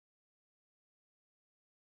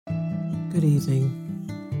Good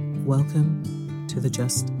evening. Welcome to the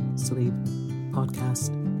Just Sleep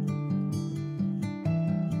podcast.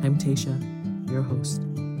 I'm Tasha, your host.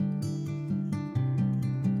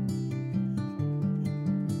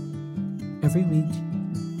 Every week,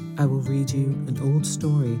 I will read you an old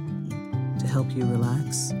story to help you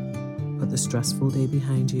relax, put the stressful day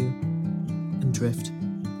behind you, and drift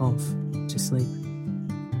off to sleep.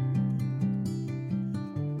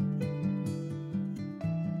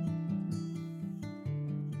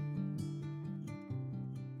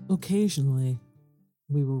 Occasionally,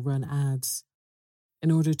 we will run ads in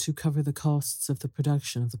order to cover the costs of the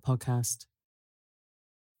production of the podcast.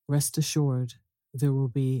 Rest assured, there will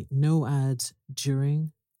be no ads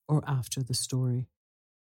during or after the story.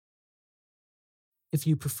 If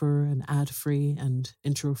you prefer an ad-free and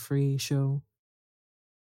intro-free show,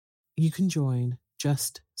 you can join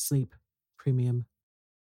Just Sleep Premium.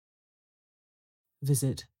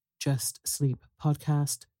 Visit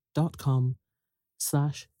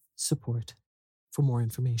justsleeppodcast.com/support for more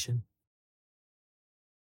information.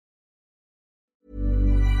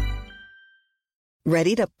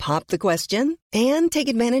 Ready to pop the question and take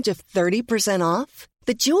advantage of 30% off?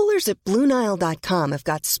 The jewelers at BlueNile.com have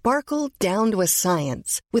got sparkle down to a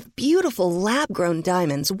science with beautiful lab-grown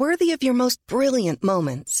diamonds worthy of your most brilliant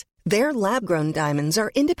moments. Their lab-grown diamonds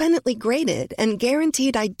are independently graded and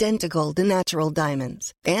guaranteed identical to natural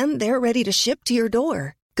diamonds. And they're ready to ship to your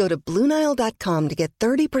door. Go to BlueNile.com to get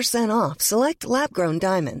 30% off select lab-grown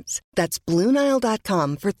diamonds. That's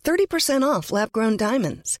BlueNile.com for 30% off lab-grown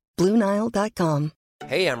diamonds. BlueNile.com.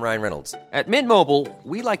 Hey, I'm Ryan Reynolds. At Mint Mobile,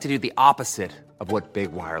 we like to do the opposite of what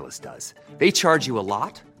Big Wireless does. They charge you a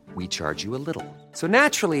lot, we charge you a little. So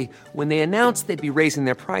naturally, when they announced they'd be raising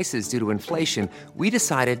their prices due to inflation, we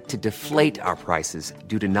decided to deflate our prices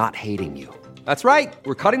due to not hating you. That's right.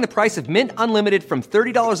 We're cutting the price of Mint Unlimited from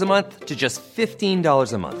 $30 a month to just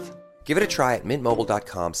 $15 a month. Give it a try at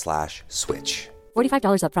mintmobile.com/switch.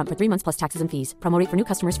 $45 up front for 3 months plus taxes and fees. Promo rate for new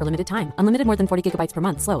customers for limited time. Unlimited more than 40 gigabytes per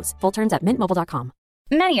month slows. Full terms at mintmobile.com.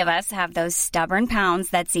 Many of us have those stubborn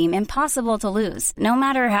pounds that seem impossible to lose, no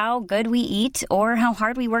matter how good we eat or how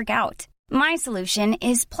hard we work out. My solution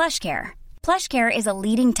is PlushCare. PlushCare is a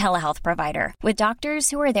leading telehealth provider with doctors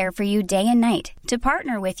who are there for you day and night to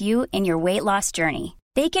partner with you in your weight loss journey.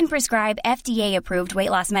 They can prescribe FDA-approved weight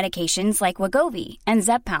loss medications like Wegovy and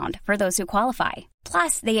Zepbound for those who qualify.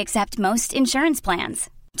 Plus, they accept most insurance plans.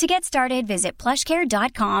 To get started, visit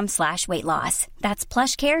plushcare.com/weightloss. That's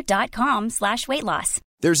plushcare.com/weightloss.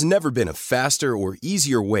 There's never been a faster or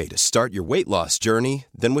easier way to start your weight loss journey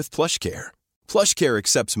than with PlushCare. PlushCare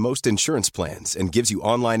accepts most insurance plans and gives you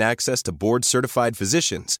online access to board-certified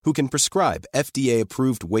physicians who can prescribe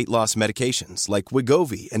FDA-approved weight loss medications like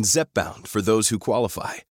Wegovy and Zepbound for those who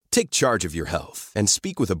qualify. Take charge of your health and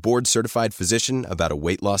speak with a board-certified physician about a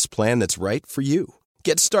weight loss plan that's right for you.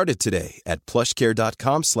 Get started today at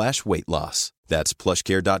plushcare.com/weightloss. That's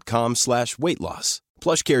plushcare.com/weightloss.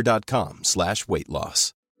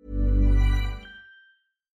 plushcare.com/weightloss.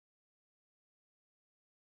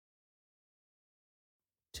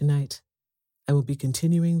 Tonight, I will be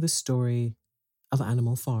continuing the story of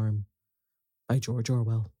Animal Farm by George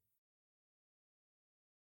Orwell.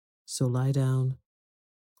 So lie down,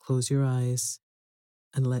 close your eyes,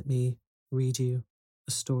 and let me read you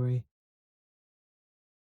a story.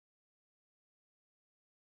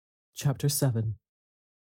 Chapter 7.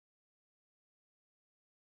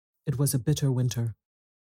 It was a bitter winter.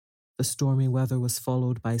 The stormy weather was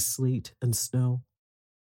followed by sleet and snow,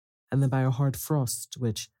 and then by a hard frost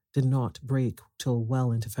which did not break till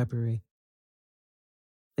well into February.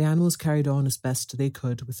 The animals carried on as best they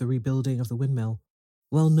could with the rebuilding of the windmill,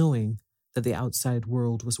 well knowing that the outside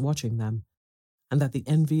world was watching them, and that the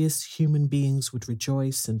envious human beings would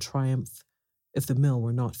rejoice and triumph if the mill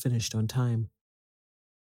were not finished on time.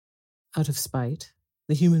 Out of spite,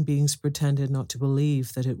 the human beings pretended not to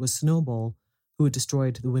believe that it was Snowball who had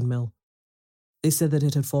destroyed the windmill. They said that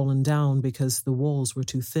it had fallen down because the walls were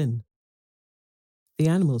too thin. The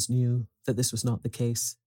animals knew that this was not the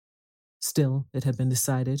case. Still, it had been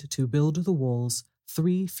decided to build the walls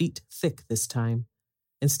 3 feet thick this time,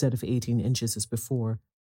 instead of 18 inches as before,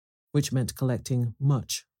 which meant collecting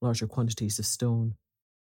much larger quantities of stone.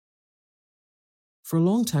 For a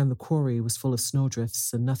long time, the quarry was full of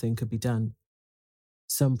snowdrifts and nothing could be done.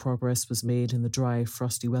 Some progress was made in the dry,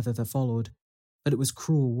 frosty weather that followed, but it was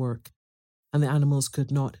cruel work, and the animals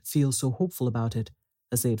could not feel so hopeful about it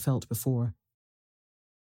as they had felt before.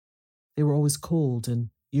 They were always cold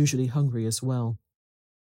and usually hungry as well.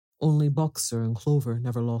 Only Boxer and Clover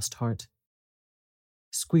never lost heart.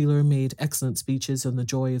 Squealer made excellent speeches on the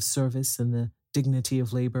joy of service and the dignity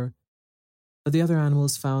of labor, but the other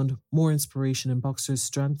animals found more inspiration in Boxer's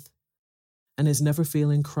strength and his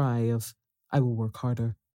never-failing cry of, "I will work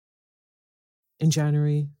harder." In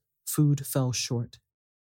January, food fell short.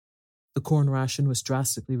 The corn ration was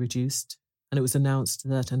drastically reduced, and it was announced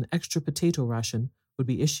that an extra potato ration would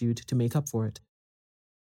be issued to make up for it.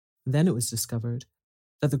 Then it was discovered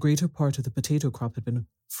that the greater part of the potato crop had been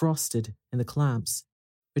frosted in the clamps,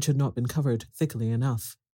 which had not been covered thickly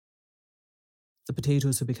enough. The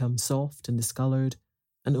potatoes had become soft and discolored,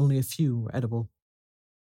 and only a few were edible.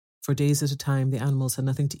 For days at a time, the animals had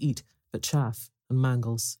nothing to eat but chaff and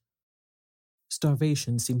mangles.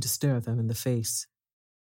 Starvation seemed to stare them in the face.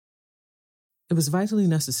 It was vitally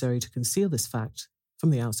necessary to conceal this fact from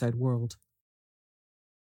the outside world.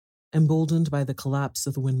 Emboldened by the collapse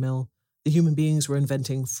of the windmill, the human beings were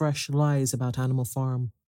inventing fresh lies about Animal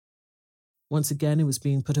Farm. Once again, it was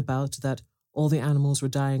being put about that all the animals were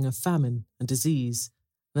dying of famine and disease,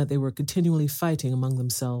 and that they were continually fighting among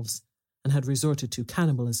themselves and had resorted to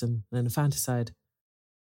cannibalism and infanticide.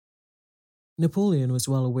 Napoleon was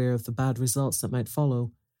well aware of the bad results that might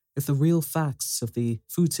follow if the real facts of the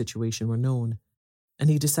food situation were known, and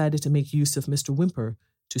he decided to make use of Mr. Whymper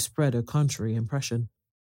to spread a contrary impression.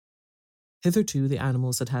 Hitherto, the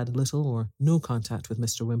animals had had little or no contact with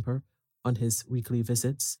Mr. Whymper on his weekly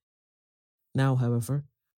visits. Now, however,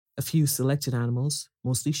 a few selected animals,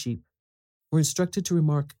 mostly sheep, were instructed to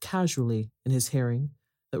remark casually in his hearing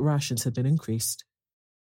that rations had been increased.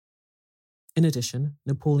 In addition,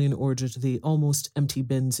 Napoleon ordered the almost empty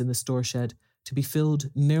bins in the store shed to be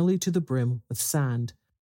filled nearly to the brim with sand,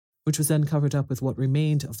 which was then covered up with what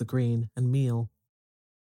remained of the grain and meal.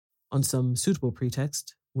 On some suitable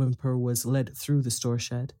pretext, Whymper was led through the store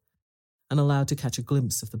shed and allowed to catch a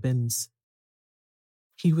glimpse of the bins.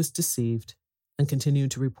 He was deceived and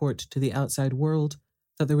continued to report to the outside world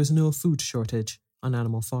that there was no food shortage on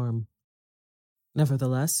Animal Farm.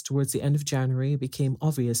 Nevertheless, towards the end of January, it became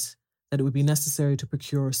obvious that it would be necessary to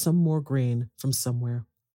procure some more grain from somewhere.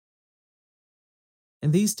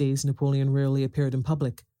 In these days, Napoleon rarely appeared in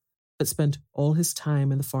public, but spent all his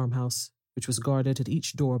time in the farmhouse, which was guarded at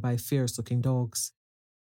each door by fierce-looking dogs.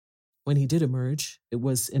 When he did emerge, it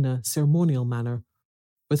was in a ceremonial manner,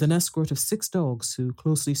 with an escort of 6 dogs who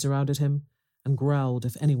closely surrounded him and growled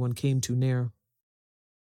if anyone came too near.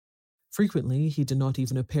 Frequently, he did not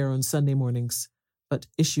even appear on Sunday mornings, but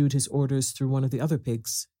issued his orders through one of the other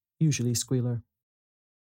pigs, usually Squealer.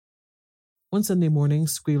 One Sunday morning,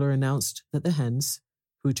 Squealer announced that the hens,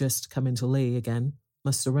 who had just come in to lay again,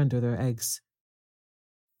 must surrender their eggs.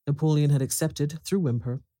 Napoleon had accepted, through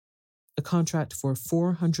Whymper, a contract for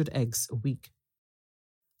 400 eggs a week.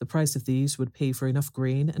 The price of these would pay for enough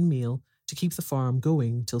grain and meal to keep the farm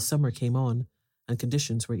going till summer came on and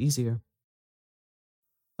conditions were easier.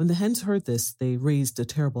 When the hens heard this, they raised a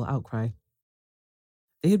terrible outcry.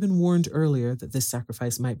 They had been warned earlier that this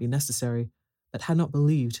sacrifice might be necessary, but had not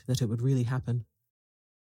believed that it would really happen.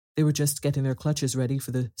 They were just getting their clutches ready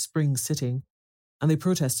for the spring sitting, and they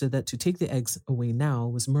protested that to take the eggs away now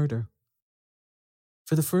was murder.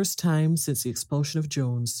 For the first time since the expulsion of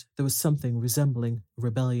Jones, there was something resembling a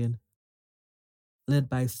rebellion. Led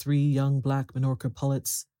by 3 young black Minorca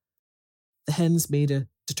pullets, the hens made a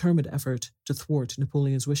determined effort to thwart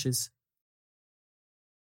Napoleon's wishes.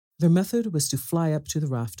 Their method was to fly up to the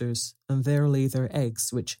rafters and there lay their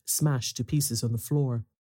eggs, which smashed to pieces on the floor.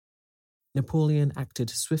 Napoleon acted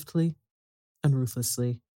swiftly and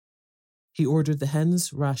ruthlessly. He ordered the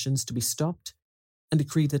hens' rations to be stopped and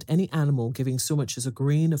decreed that any animal giving so much as a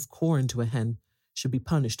grain of corn to a hen should be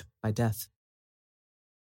punished by death.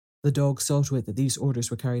 The dogs saw to it that these orders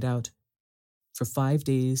were carried out. For 5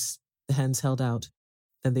 days, the hens held out,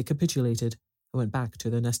 then they capitulated and went back to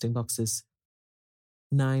their nesting boxes.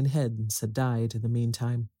 9 hens had died in the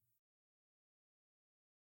meantime.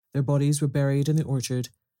 Their bodies were buried in the orchard,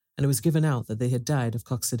 and it was given out that they had died of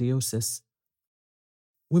coccidiosis.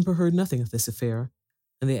 Whymper heard nothing of this affair,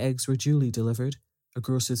 and the eggs were duly delivered, a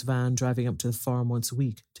grocer's van driving up to the farm once a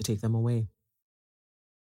week to take them away.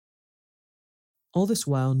 All this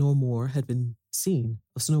while, no more had been seen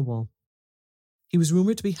of Snowball. He was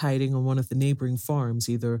rumoured to be hiding on one of the neighbouring farms,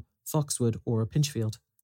 either Foxwood or Pinchfield.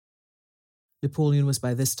 Napoleon was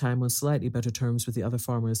by this time on slightly better terms with the other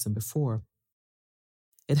farmers than before.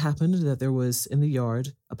 It happened that there was in the yard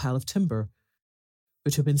a pile of timber,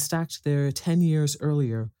 which had been stacked there 10 years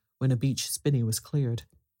earlier when a beech spinney was cleared.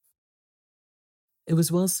 It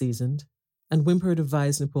was well seasoned, and Whymper had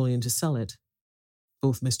advised Napoleon to sell it.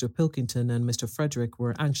 Both Mr. Pilkington and Mr. Frederick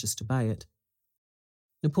were anxious to buy it.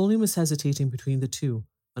 Napoleon was hesitating between the two,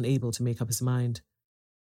 unable to make up his mind.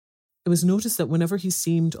 It was noticed that whenever he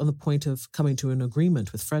seemed on the point of coming to an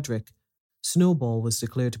agreement with Frederick, Snowball was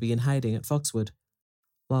declared to be in hiding at Foxwood,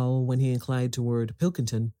 while when he inclined toward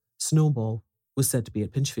Pilkington, Snowball was said to be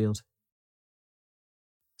at Pinchfield.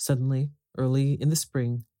 Suddenly, early in the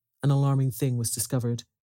spring, an alarming thing was discovered.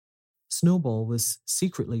 Snowball was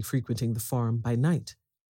secretly frequenting the farm by night.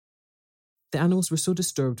 The animals were so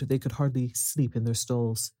disturbed they could hardly sleep in their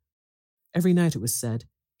stalls. Every night, it was said,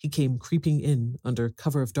 he came creeping in under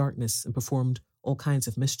cover of darkness and performed all kinds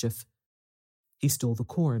of mischief. He stole the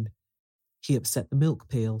corn. He upset the milk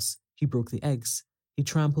pails. He broke the eggs. He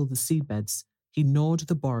trampled the seed beds. He gnawed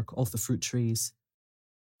the bark off the fruit trees.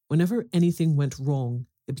 Whenever anything went wrong,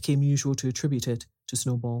 it became usual to attribute it to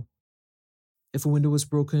Snowball. If a window was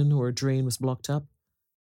broken or a drain was blocked up,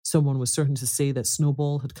 someone was certain to say that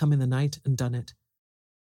Snowball had come in the night and done it.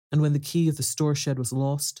 And when the key of the store shed was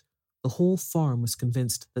lost, the whole farm was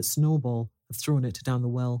convinced that Snowball had thrown it down the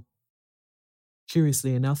well.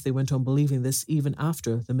 Curiously enough, they went on believing this even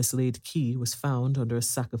after the mislaid key was found under a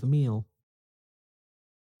sack of meal.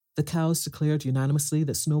 The cows declared unanimously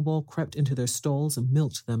that Snowball crept into their stalls and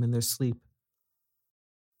milked them in their sleep.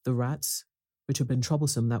 The rats, which had been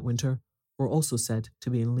troublesome that winter, were also said to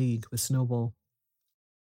be in league with Snowball.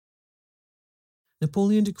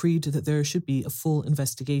 Napoleon decreed that there should be a full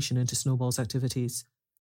investigation into Snowball's activities.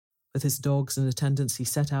 With his dogs and attendants, he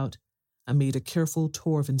set out and made a careful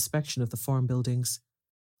tour of inspection of the farm buildings,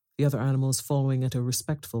 the other animals following at a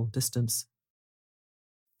respectful distance.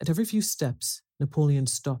 At every few steps, Napoleon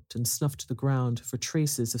stopped and snuffed the ground for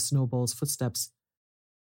traces of Snowball's footsteps,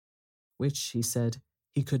 which, he said,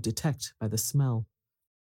 he could detect by the smell.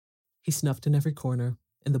 He snuffed in every corner,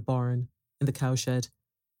 in the barn, in the cowshed,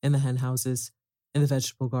 in the hen houses, in the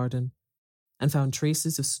vegetable garden, and found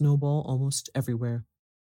traces of Snowball almost everywhere.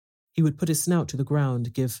 He would put his snout to the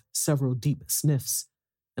ground, give several deep sniffs,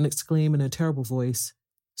 and exclaim in a terrible voice,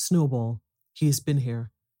 "Snowball, he has been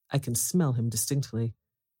here. I can smell him distinctly."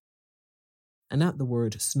 And at the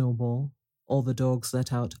word Snowball, all the dogs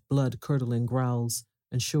let out blood-curdling growls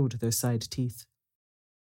and showed their side teeth.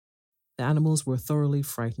 The animals were thoroughly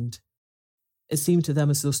frightened. It seemed to them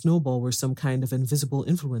as though Snowball were some kind of invisible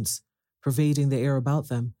influence, pervading the air about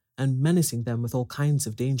them and menacing them with all kinds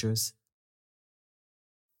of dangers.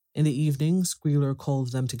 In the evening, Squealer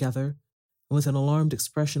called them together, and with an alarmed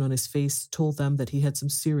expression on his face, told them that he had some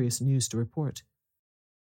serious news to report.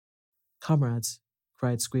 "Comrades,"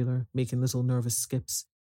 cried Squealer, making little nervous skips,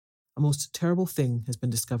 "a most terrible thing has been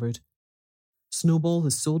discovered. Snowball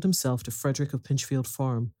has sold himself to Frederick of Pinchfield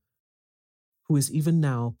Farm, who is even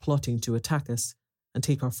now plotting to attack us and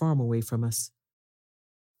take our farm away from us.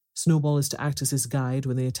 Snowball is to act as his guide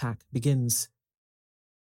when the attack begins.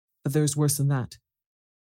 But there is worse than that.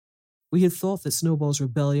 We had thought that Snowball's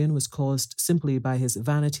rebellion was caused simply by his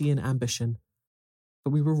vanity and ambition,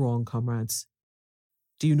 but we were wrong, comrades.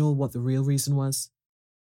 Do you know what the real reason was?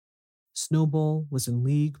 Snowball was in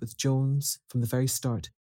league with Jones from the very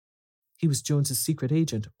start. He was Jones's secret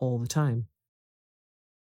agent all the time.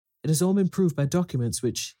 It has all been proved by documents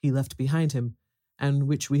which he left behind him, and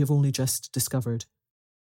which we have only just discovered.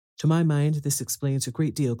 To my mind, this explains a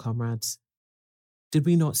great deal, comrades. Did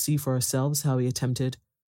we not see for ourselves how he attempted,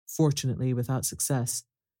 fortunately without success,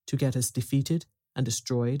 to get us defeated and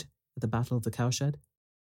destroyed at the Battle of the Cowshed?"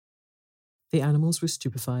 The animals were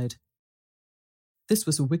stupefied. This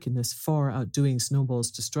was a wickedness far outdoing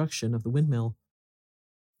Snowball's destruction of the windmill.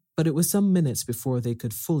 But it was some minutes before they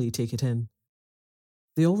could fully take it in.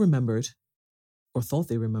 They all remembered, or thought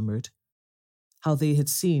they remembered, how they had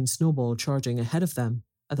seen Snowball charging ahead of them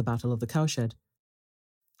at the Battle of the Cowshed,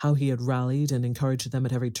 how he had rallied and encouraged them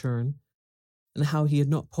at every turn, and how he had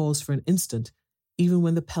not paused for an instant, even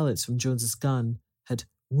when the pellets from Jones's gun had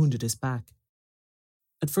wounded his back.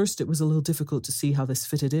 At first it was a little difficult to see how this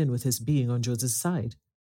fitted in with his being on Jones's side.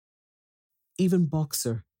 Even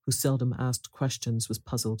Boxer, who seldom asked questions, was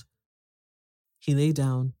puzzled. He lay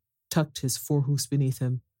down, tucked his forehoofs beneath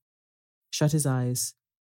him, shut his eyes,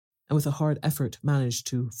 and with a hard effort managed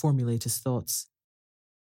to formulate his thoughts.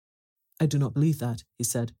 "I do not believe that," he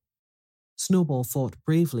said. "Snowball fought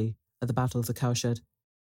bravely at the Battle of the Cowshed.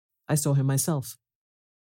 I saw him myself.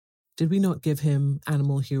 Did we not give him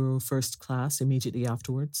Animal Hero First Class immediately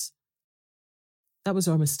afterwards? That was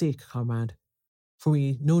our mistake, comrade, for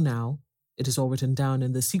we know now, it is all written down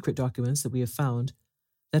in the secret documents that we have found,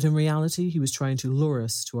 that in reality he was trying to lure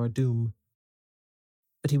us to our doom."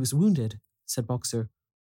 "But he was wounded," said Boxer.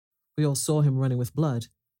 "We all saw him running with blood."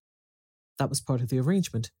 "That was part of the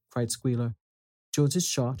arrangement," cried Squealer. "Jones's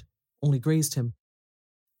shot only grazed him.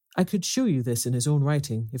 I could show you this in his own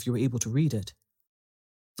writing if you were able to read it.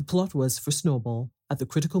 The plot was for Snowball, at the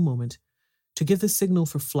critical moment, to give the signal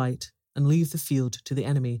for flight and leave the field to the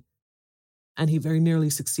enemy. And he very nearly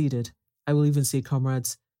succeeded. I will even say,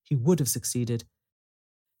 comrades, he would have succeeded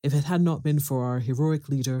if it had not been for our heroic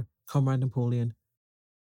leader, Comrade Napoleon.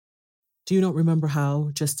 Do you not remember how,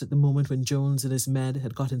 just at the moment when Jones and his men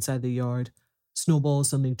had got inside the yard, Snowball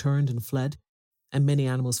suddenly turned and fled, and many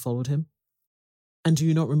animals followed him? And do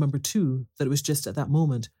you not remember, too, that it was just at that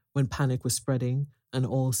moment, when panic was spreading and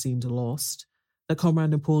all seemed lost, that Comrade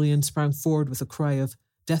Napoleon sprang forward with a cry of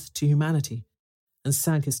 "Death to humanity," and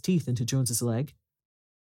sank his teeth into Jones's leg?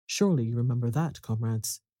 Surely you remember that,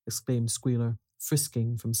 comrades, exclaimed Squealer,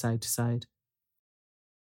 frisking from side to side.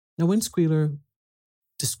 Now when Squealer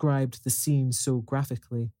described the scene so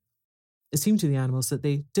graphically, it seemed to the animals that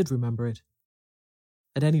they did remember it.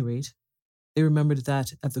 At any rate, they remembered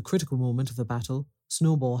that at the critical moment of the battle,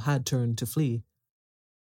 Snowball had turned to flee.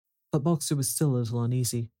 But Boxer was still a little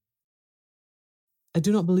uneasy. I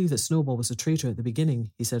do not believe that Snowball was a traitor at the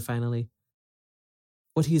beginning, he said finally.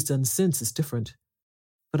 What he has done since is different,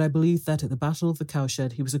 but I believe that at the Battle of the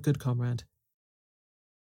Cowshed he was a good comrade.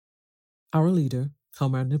 Our leader,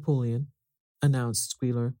 Comrade Napoleon, announced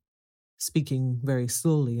Squealer, speaking very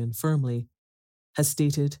slowly and firmly, has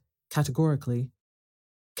stated categorically,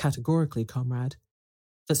 comrade,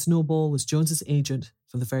 that Snowball was Jones's agent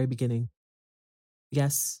from the very beginning.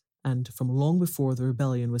 Yes, and from long before the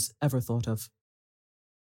rebellion was ever thought of.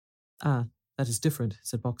 Ah, that is different,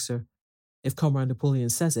 said Boxer. If Comrade Napoleon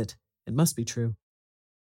says it, it must be true.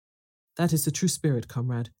 That is the true spirit,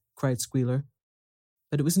 comrade, cried Squealer.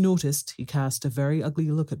 But it was noticed he cast a very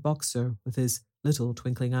ugly look at Boxer with his little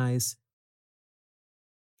twinkling eyes.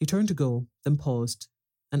 He turned to go, then paused,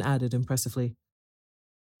 and added impressively,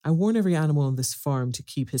 I warn every animal on this farm to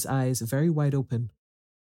keep his eyes very wide open,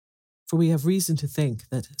 for we have reason to think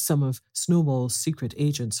that some of Snowball's secret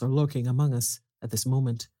agents are lurking among us at this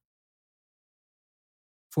moment.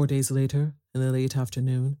 4 days later, in the late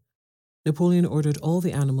afternoon, Napoleon ordered all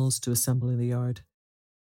the animals to assemble in the yard.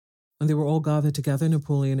 When they were all gathered together,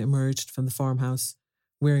 Napoleon emerged from the farmhouse,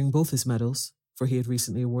 wearing both his medals, for he had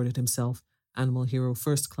recently awarded himself Animal Hero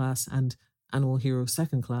First Class and Animal Hero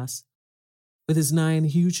Second Class, with his 9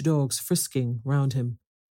 huge dogs frisking round him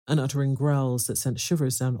and uttering growls that sent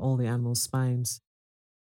shivers down all the animals' spines.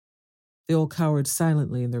 They all cowered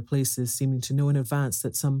silently in their places, seeming to know in advance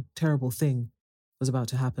that some terrible thing was about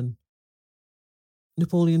to happen.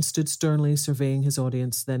 Napoleon stood sternly surveying his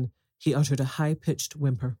audience, then he uttered a high-pitched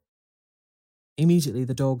whimper. Immediately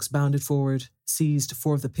the dogs bounded forward, seized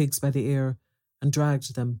 4 of the pigs by the ear, and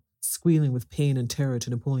dragged them, squealing with pain and terror, to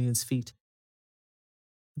Napoleon's feet.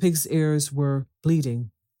 The pigs' ears were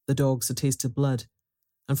bleeding, the dogs had tasted blood,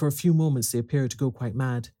 and for a few moments they appeared to go quite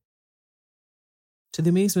mad. To the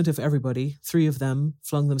amazement of everybody, 3 of them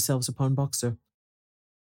flung themselves upon Boxer.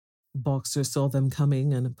 Boxer saw them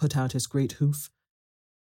coming and put out his great hoof,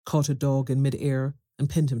 caught a dog in mid-air, and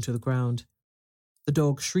pinned him to the ground. The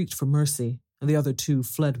dog shrieked for mercy, and the other 2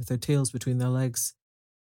 fled with their tails between their legs.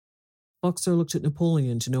 Boxer looked at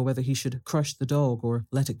Napoleon to know whether he should crush the dog or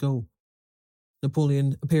let it go.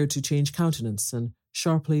 Napoleon appeared to change countenance and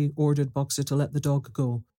sharply ordered Boxer to let the dog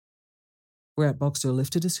go, whereat Boxer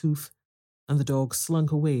lifted his hoof, and the dog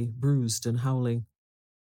slunk away, bruised and howling.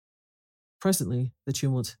 Presently, the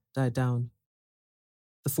tumult died down.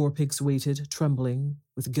 The 4 pigs waited, trembling,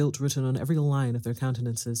 with guilt written on every line of their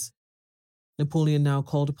countenances. Napoleon now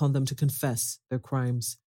called upon them to confess their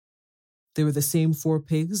crimes. They were the same 4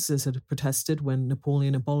 pigs as had protested when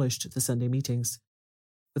Napoleon abolished the Sunday meetings.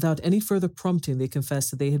 Without any further prompting, they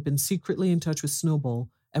confessed that they had been secretly in touch with Snowball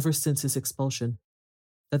ever since his expulsion,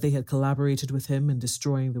 that they had collaborated with him in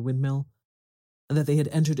destroying the windmill, and that they had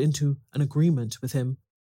entered into an agreement with him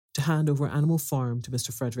to hand over Animal Farm to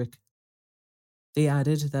Mr. Frederick. They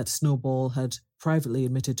added that Snowball had privately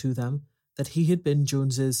admitted to them that he had been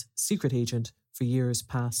Jones's secret agent for years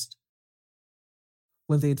past.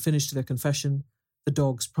 When they had finished their confession, the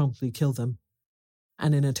dogs promptly killed them,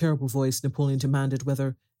 and in a terrible voice Napoleon demanded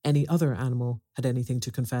whether any other animal had anything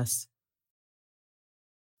to confess.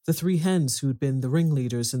 The 3 hens who had been the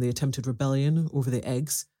ringleaders in the attempted rebellion over the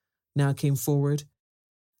eggs now came forward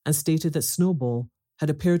and stated that Snowball had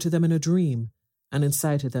appeared to them in a dream and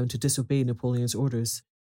incited them to disobey Napoleon's orders.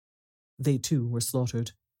 They too were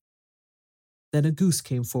slaughtered. Then a goose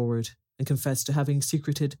came forward and confessed to having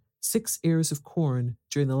secreted 6 ears of corn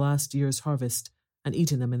during the last year's harvest and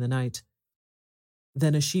eaten them in the night.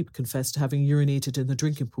 Then a sheep confessed to having urinated in the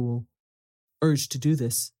drinking pool, urged to do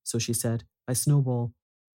this, so she said, by Snowball.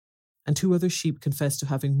 And 2 other sheep confessed to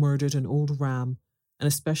having murdered an old ram, an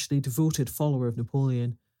especially devoted follower of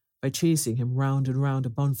Napoleon, by chasing him round and round a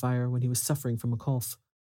bonfire when he was suffering from a cough.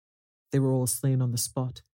 They were all slain on the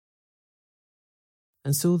spot.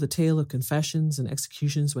 And so the tale of confessions and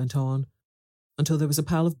executions went on until there was a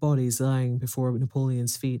pile of bodies lying before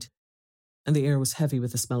Napoleon's feet, and the air was heavy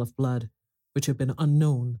with the smell of blood, which had been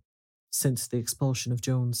unknown since the expulsion of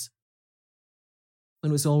Jones. When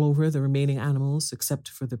it was all over, the remaining animals, except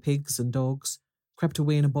for the pigs and dogs, crept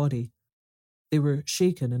away in a body. They were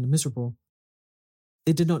shaken and miserable.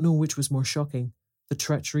 They did not know which was more shocking, the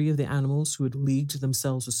treachery of the animals who had leagued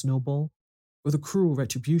themselves with Snowball, or the cruel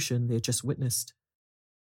retribution they had just witnessed.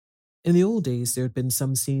 In the old days, there had been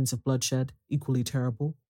some scenes of bloodshed equally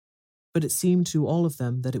terrible, but it seemed to all of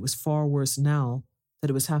them that it was far worse now that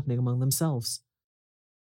it was happening among themselves.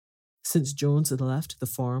 Since Jones had left the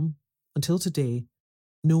farm, until today,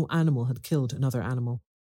 no animal had killed another animal.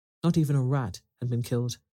 Not even a rat had been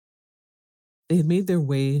killed. They had made their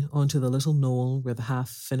way onto the little knoll where the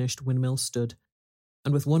half-finished windmill stood,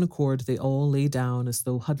 and with one accord they all lay down as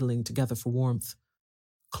though huddling together for warmth.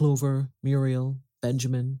 Clover, Muriel,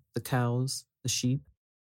 Benjamin, the cows, the sheep,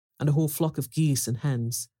 and a whole flock of geese and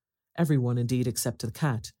hens, everyone indeed except the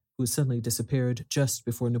cat, who suddenly disappeared just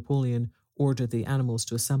before Napoleon ordered the animals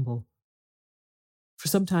to assemble. For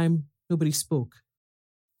some time, nobody spoke.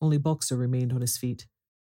 Only Boxer remained on his feet.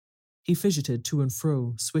 He fidgeted to and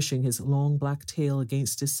fro, swishing his long black tail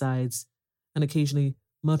against his sides, and occasionally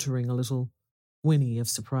muttering a little whinny of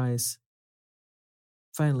surprise.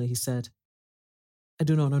 Finally he said, "I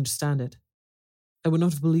do not understand it. I would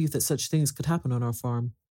not have believed that such things could happen on our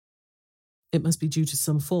farm. It must be due to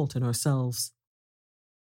some fault in ourselves.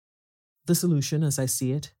 The solution, as I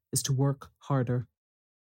see it, is to work harder.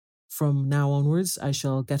 From now onwards, I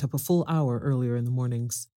shall get up a full hour earlier in the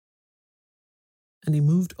mornings." And he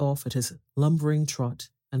moved off at his lumbering trot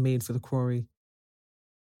and made for the quarry.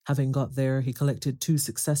 Having got there, he collected 2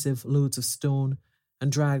 successive loads of stone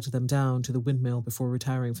and dragged them down to the windmill before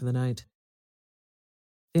retiring for the night.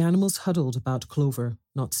 The animals huddled about Clover,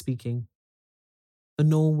 not speaking. The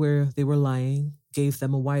knoll where they were lying gave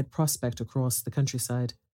them a wide prospect across the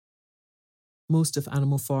countryside. Most of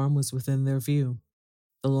Animal Farm was within their view.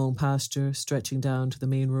 The long pasture stretching down to the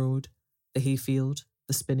main road, the hayfield,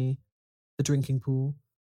 the spinney, the drinking pool,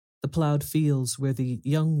 the ploughed fields where the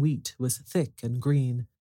young wheat was thick and green,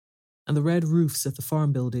 and the red roofs of the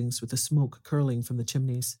farm buildings with the smoke curling from the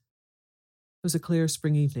chimneys. It was a clear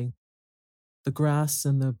spring evening. The grass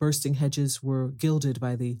and the bursting hedges were gilded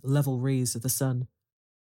by the level rays of the sun.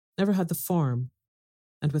 Never had the farm,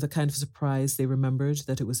 and with a kind of surprise they remembered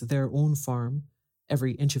that it was their own farm,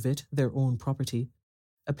 every inch of it their own property,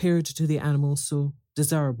 appeared to the animals so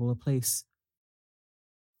desirable a place.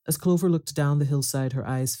 As Clover looked down the hillside, her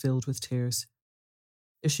eyes filled with tears.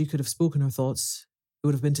 If she could have spoken her thoughts, it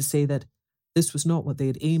would have been to say that this was not what they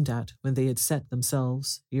had aimed at when they had set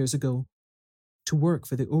themselves, years ago, to work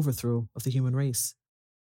for the overthrow of the human race.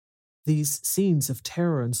 These scenes of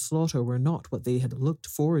terror and slaughter were not what they had looked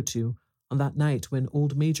forward to on that night when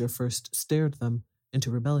old Major first stirred them into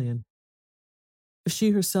rebellion. If she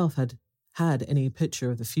herself had had any picture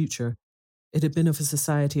of the future, it had been of a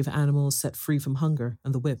society of animals set free from hunger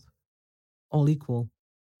and the whip, all equal,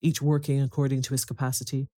 each working according to his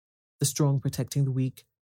capacity, the strong protecting the weak,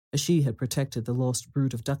 as she had protected the lost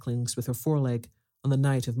brood of ducklings with her foreleg on the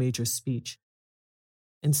night of Major's speech.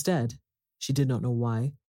 Instead, she did not know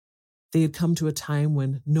why, they had come to a time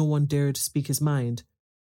when no one dared speak his mind,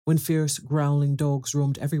 when fierce growling dogs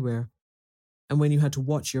roamed everywhere, and when you had to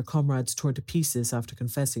watch your comrades torn to pieces after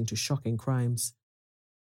confessing to shocking crimes.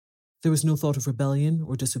 There was no thought of rebellion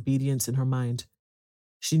or disobedience in her mind.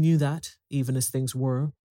 She knew that, even as things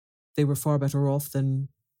were, they were far better off than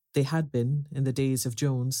they had been in the days of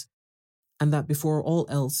Jones, and that before all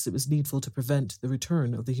else it was needful to prevent the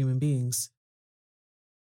return of the human beings.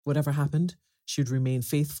 Whatever happened, she would remain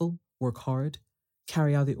faithful, work hard,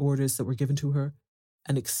 carry out the orders that were given to her,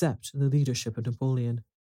 and accept the leadership of Napoleon.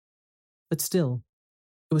 But still,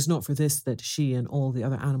 it was not for this that she and all the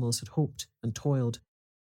other animals had hoped and toiled.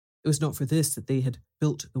 It was not for this that they had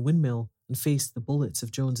built the windmill and faced the bullets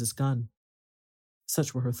of Jones's gun.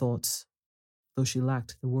 Such were her thoughts, though she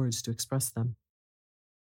lacked the words to express them.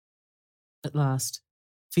 At last,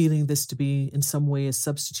 feeling this to be in some way a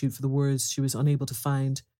substitute for the words she was unable to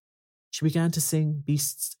find, she began to sing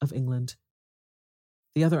Beasts of England.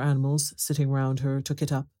 The other animals sitting round her took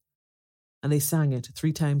it up, and they sang it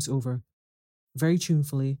 3 times over, very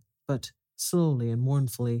tunefully, but slowly and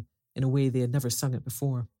mournfully, in a way they had never sung it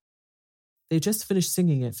before. They had just finished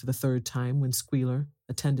singing it for the 3rd time when Squealer,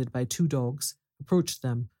 attended by 2 dogs, approached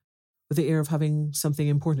them, with the air of having something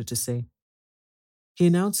important to say. He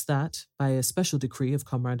announced that, by a special decree of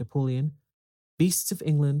Comrade Napoleon, Beasts of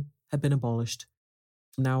England had been abolished.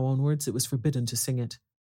 From now onwards it was forbidden to sing it.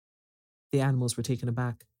 The animals were taken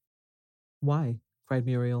aback. "Why?" cried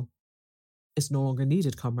Muriel. "It's no longer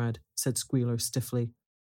needed, comrade," said Squealer stiffly.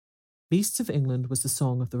 "Beasts of England" was the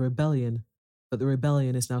song of the rebellion, but the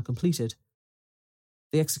rebellion is now completed.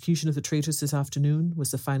 The execution of the traitors this afternoon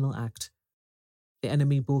was the final act. The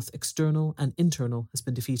enemy, both external and internal, has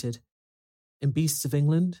been defeated. In Beasts of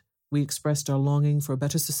England, we expressed our longing for a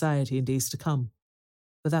better society in days to come,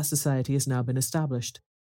 but that society has now been established.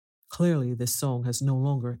 Clearly, this song has no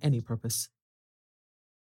longer any purpose.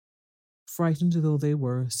 Frightened though they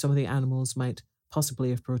were, some of the animals might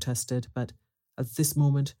possibly have protested, but at this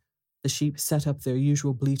moment, the sheep set up their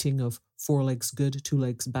usual bleating of 4 legs good, 2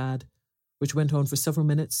 legs bad, which went on for several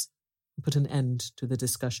minutes and put an end to the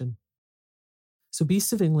discussion. So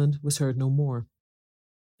Beasts of England was heard no more.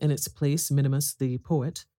 In its place, Minimus, the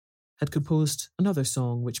poet, had composed another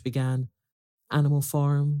song which began, Animal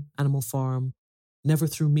farm, never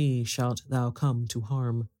through me shalt thou come to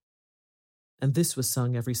harm. And this was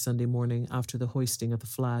sung every Sunday morning after the hoisting of the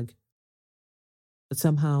flag. But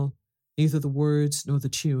somehow, neither the words nor the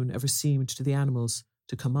tune ever seemed to the animals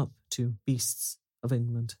to come up to Beasts of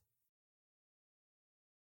England.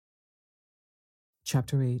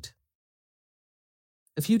 Chapter 8.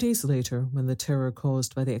 A few days later, when the terror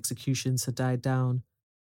caused by the executions had died down,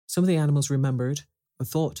 some of the animals remembered, or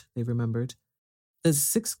thought they remembered, that the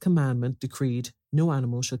 6th commandment decreed no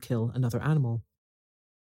animal shall kill another animal.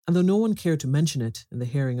 And though no one cared to mention it in the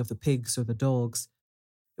hearing of the pigs or the dogs,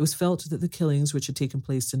 it was felt that the killings which had taken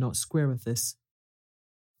place did not square with this.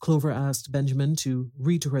 Clover asked Benjamin to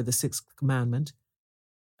read to her the 6th commandment,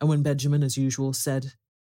 and when Benjamin, as usual, said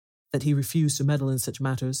that he refused to meddle in such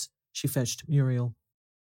matters, she fetched Muriel.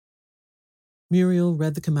 Muriel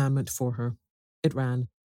read the commandment for her. It ran,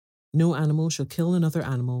 No animal shall kill another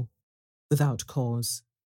animal without cause.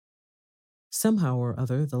 Somehow or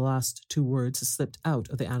other, the last 2 words slipped out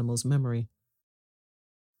of the animal's memory.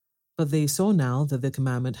 But they saw now that the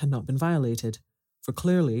commandment had not been violated, for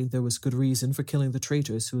clearly there was good reason for killing the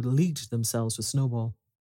traitors who had leagued themselves with Snowball.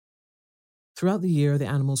 Throughout the year, the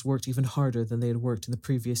animals worked even harder than they had worked in the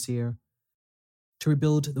previous year. To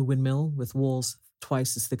rebuild the windmill with walls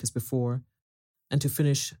twice as thick as before, and to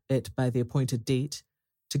finish it by the appointed date,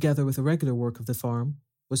 together with the regular work of the farm,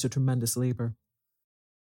 was a tremendous labour.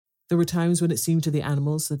 There were times when it seemed to the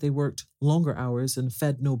animals that they worked longer hours and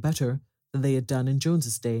fed no better than they had done in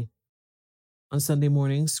Jones's day. On Sunday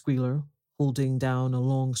morning, Squealer, holding down a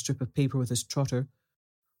long strip of paper with his trotter,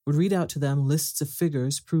 would read out to them lists of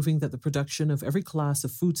figures proving that the production of every class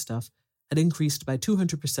of foodstuff had increased by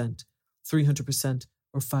 200%, 300%,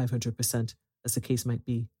 or 500%, as the case might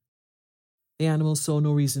be. The animals saw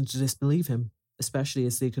no reason to disbelieve him, especially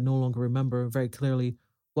as they could no longer remember very clearly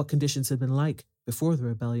what conditions had been like before the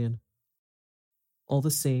rebellion. All the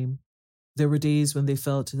same, there were days when they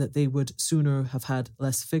felt that they would sooner have had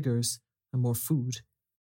less figures and more food.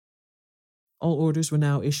 All orders were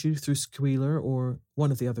now issued through Squealer or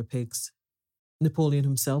one of the other pigs. Napoleon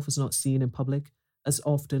himself was not seen in public as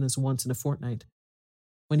often as once in a fortnight.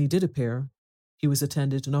 When he did appear, he was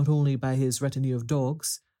attended not only by his retinue of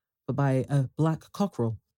dogs, but by a black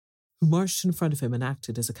cockerel, who marched in front of him and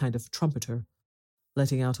acted as a kind of trumpeter,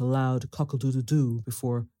 letting out a loud cockle-doodle-doo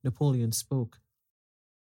before Napoleon spoke.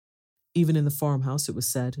 Even in the farmhouse, it was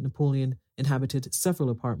said, Napoleon inhabited several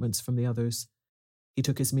apartments from the others. He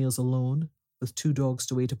took his meals alone, with 2 dogs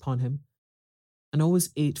to wait upon him, and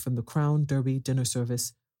always ate from the Crown Derby dinner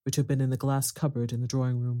service which had been in the glass cupboard in the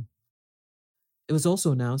drawing-room. It was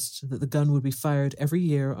also announced that the gun would be fired every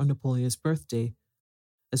year on Napoleon's birthday,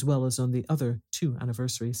 as well as on the other 2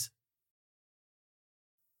 anniversaries.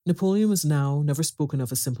 Napoleon was now never spoken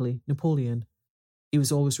of as simply Napoleon. He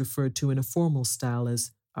was always referred to in a formal style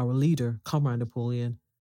as our leader, Comrade Napoleon,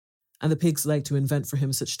 and the pigs liked to invent for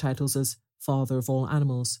him such titles as Father of all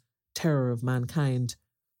animals, Terror of mankind,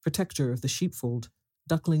 Protector of the sheepfold,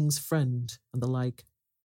 Duckling's friend, and the like.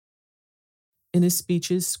 In his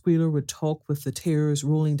speeches, Squealer would talk with the tears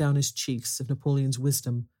rolling down his cheeks of Napoleon's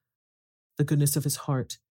wisdom, the goodness of his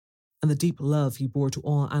heart, and the deep love he bore to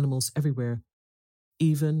all animals everywhere,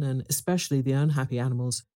 even and especially the unhappy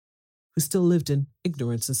animals who still lived in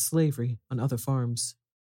ignorance and slavery on other farms.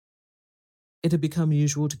 It had become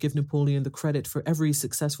usual to give Napoleon the credit for every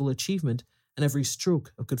successful achievement and every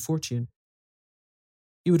stroke of good fortune.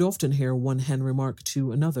 You would often hear one hen remark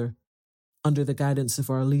to another, "Under the guidance of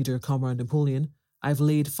our leader, Comrade Napoleon, I have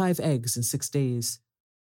laid 5 eggs in 6 days."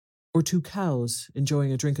 Or 2 cows,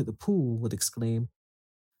 enjoying a drink at the pool, would exclaim,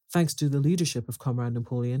 "Thanks to the leadership of Comrade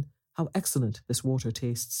Napoleon, how excellent this water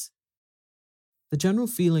tastes." The general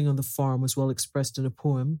feeling on the farm was well expressed in a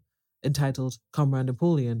poem entitled Comrade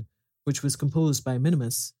Napoleon, which was composed by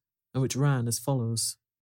Minimus, and which ran as follows.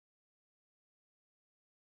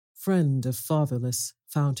 Friend of fatherless,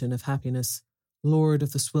 fountain of happiness, Lord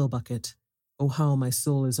of the swill bucket, oh how my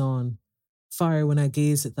soul is on, fire when I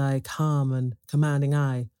gaze at thy calm and commanding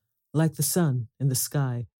eye, like the sun in the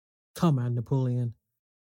sky, Comrade Napoleon.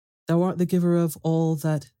 Thou art the giver of all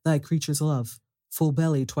that thy creatures love, full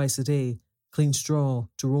belly twice a day, clean straw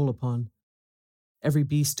to roll upon. Every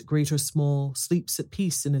beast, great or small, sleeps at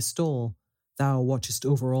peace in his stall, thou watchest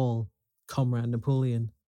over all, Comrade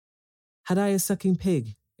Napoleon. Had I a sucking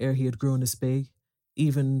pig, ere he had grown as big,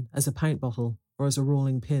 even as a pint bottle or as a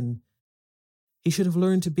rolling pin, he should have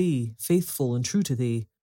learned to be faithful and true to thee.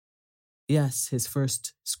 Yes, his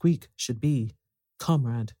first squeak should be,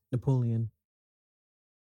 Comrade Napoleon.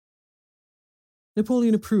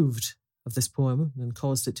 Napoleon approved of this poem and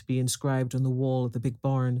caused it to be inscribed on the wall of the big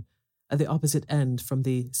barn at the opposite end from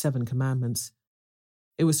the 7 Commandments.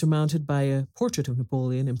 It was surmounted by a portrait of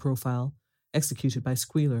Napoleon in profile, executed by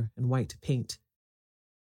Squealer in white paint.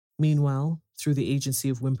 Meanwhile, through the agency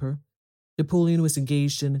of Whymper, Napoleon was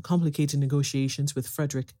engaged in complicated negotiations with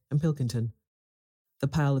Frederick and Pilkington. The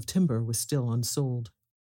pile of timber was still unsold.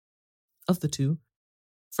 Of the two,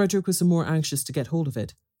 Frederick was the more anxious to get hold of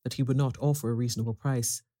it, but he would not offer a reasonable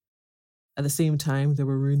price. At the same time, there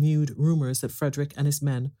were renewed rumours that Frederick and his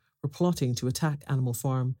men were plotting to attack Animal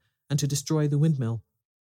Farm and to destroy the windmill,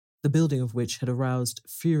 the building of which had aroused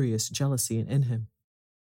furious jealousy in him.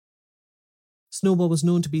 Snowball was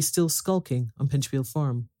known to be still skulking on Pinchfield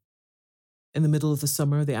Farm. In the middle of the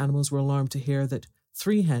summer, the animals were alarmed to hear that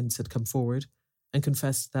 3 hens had come forward and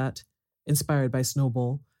confessed that, inspired by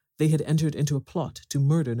Snowball, they had entered into a plot to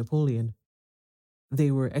murder Napoleon.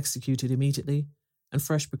 They were executed immediately, and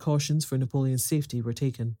fresh precautions for Napoleon's safety were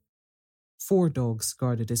taken. 4 dogs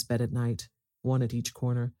guarded his bed at night, 1 at each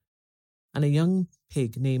corner, and a young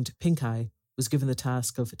pig named Pink Eye was given the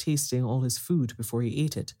task of tasting all his food before he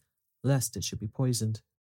ate it, lest it should be poisoned.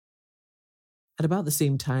 At about the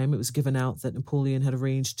same time, it was given out that Napoleon had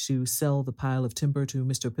arranged to sell the pile of timber to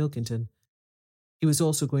Mr. Pilkington. He was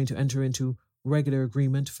also going to enter into regular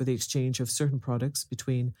agreement for the exchange of certain products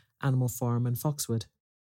between Animal Farm and Foxwood.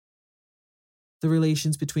 The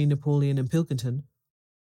relations between Napoleon and Pilkington,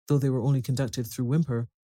 though they were only conducted through Whymper,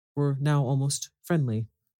 were now almost friendly.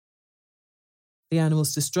 The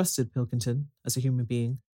animals distrusted Pilkington as a human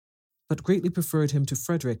being, but greatly preferred him to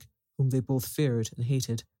Frederick, whom they both feared and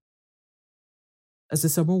hated. As the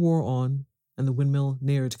summer wore on and the windmill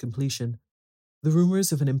neared completion, the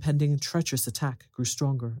rumours of an impending treacherous attack grew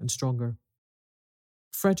stronger and stronger.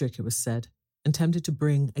 Frederick, it was said, intended to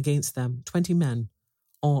bring against them 20 men,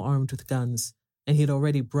 all armed with guns, and he had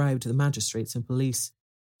already bribed the magistrates and police,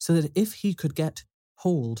 so that if he could get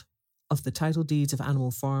hold of the title deeds of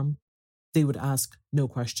Animal Farm, they would ask no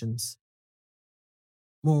questions.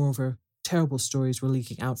 Moreover, terrible stories were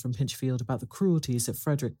leaking out from Pinchfield about the cruelties that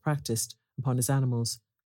Frederick practiced upon his animals.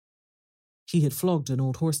 He had flogged an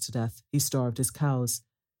old horse to death, he starved his cows,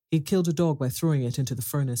 he had killed a dog by throwing it into the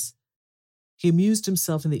furnace. He amused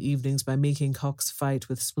himself in the evenings by making cocks fight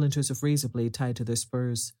with splinters of razor blade tied to their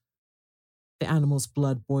spurs. The animals'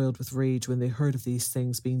 blood boiled with rage when they heard of these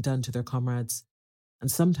things being done to their comrades,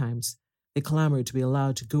 and sometimes they clamoured to be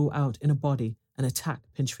allowed to go out in a body and attack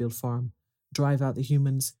Pinchfield Farm, drive out the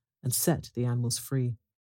humans, and set the animals free.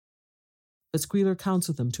 But Squealer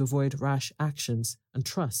counselled them to avoid rash actions and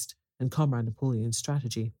trust in Comrade Napoleon's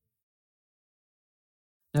strategy.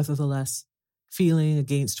 Nevertheless, feeling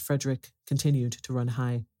against Frederick continued to run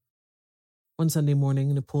high. One Sunday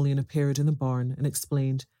morning, Napoleon appeared in the barn and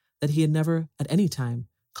explained that he had never, at any time,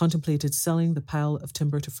 contemplated selling the pile of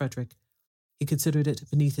timber to Frederick. He considered it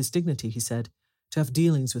beneath his dignity, he said, to have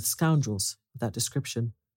dealings with scoundrels of that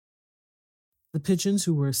description. The pigeons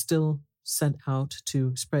who were still sent out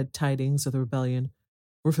to spread tidings of the rebellion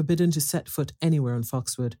were forbidden to set foot anywhere in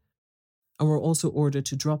Foxwood, and were also ordered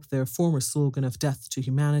to drop their former slogan of death to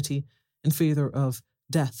humanity in favour of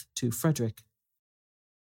death to Frederick.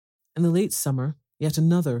 In the late summer, yet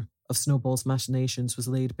another of Snowball's machinations was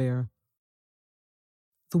laid bare.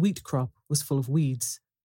 The wheat crop was full of weeds,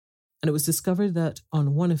 and it was discovered that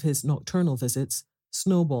on one of his nocturnal visits,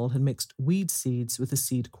 Snowball had mixed weed seeds with the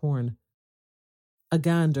seed corn. A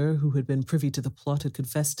gander who had been privy to the plot had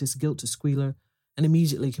confessed his guilt to Squealer and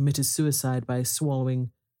immediately committed suicide by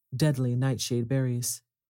swallowing deadly nightshade berries.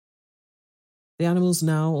 The animals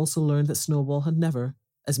now also learned that Snowball had never,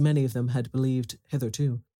 as many of them had believed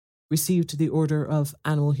hitherto, received the order of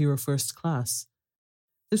Animal Hero First Class.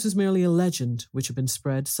 This was merely a legend which had been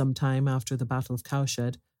spread some time after the Battle of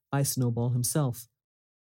Cowshed by Snowball himself.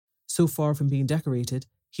 So far from being decorated,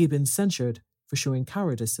 he had been censured for showing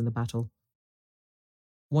cowardice in the battle.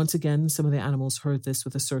 Once again, some of the animals heard this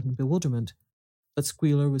with a certain bewilderment, but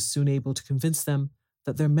Squealer was soon able to convince them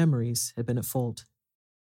that their memories had been at fault.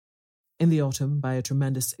 In the autumn, by a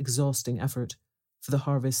tremendous, exhausting effort, for the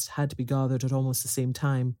harvest had to be gathered at almost the same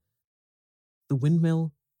time, the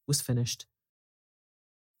windmill was finished.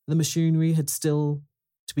 The machinery had still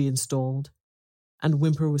to be installed, and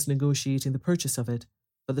Whymper was negotiating the purchase of it,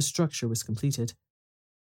 but the structure was completed.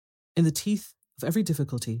 In the teeth of every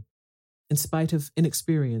difficulty, in spite of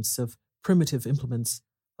inexperience, of primitive implements,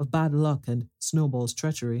 of bad luck and Snowball's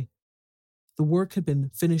treachery, the work had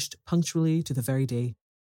been finished punctually to the very day.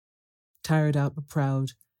 Tired out but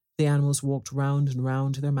proud, the animals walked round and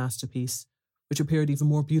round their masterpiece, which appeared even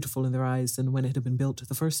more beautiful in their eyes than when it had been built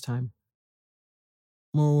the first time.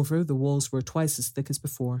 Moreover, the walls were twice as thick as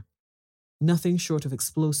before. Nothing short of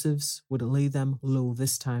explosives would lay them low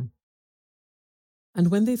this time. And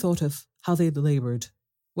when they thought of how they had laboured,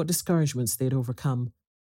 what discouragements they had overcome,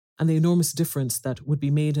 and the enormous difference that would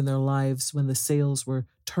be made in their lives when the sails were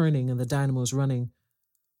turning and the dynamos running,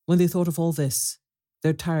 when they thought of all this,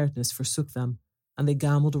 their tiredness forsook them, and they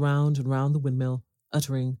gambled round and round the windmill,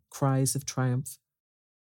 uttering cries of triumph.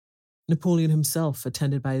 Napoleon himself,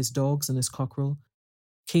 attended by his dogs and his cockerel,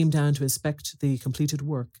 came down to inspect the completed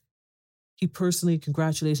work. He personally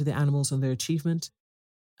congratulated the animals on their achievement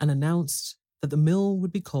and announced that the mill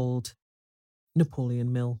would be called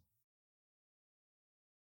Napoleon Mill.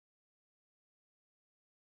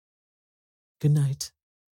 Good night.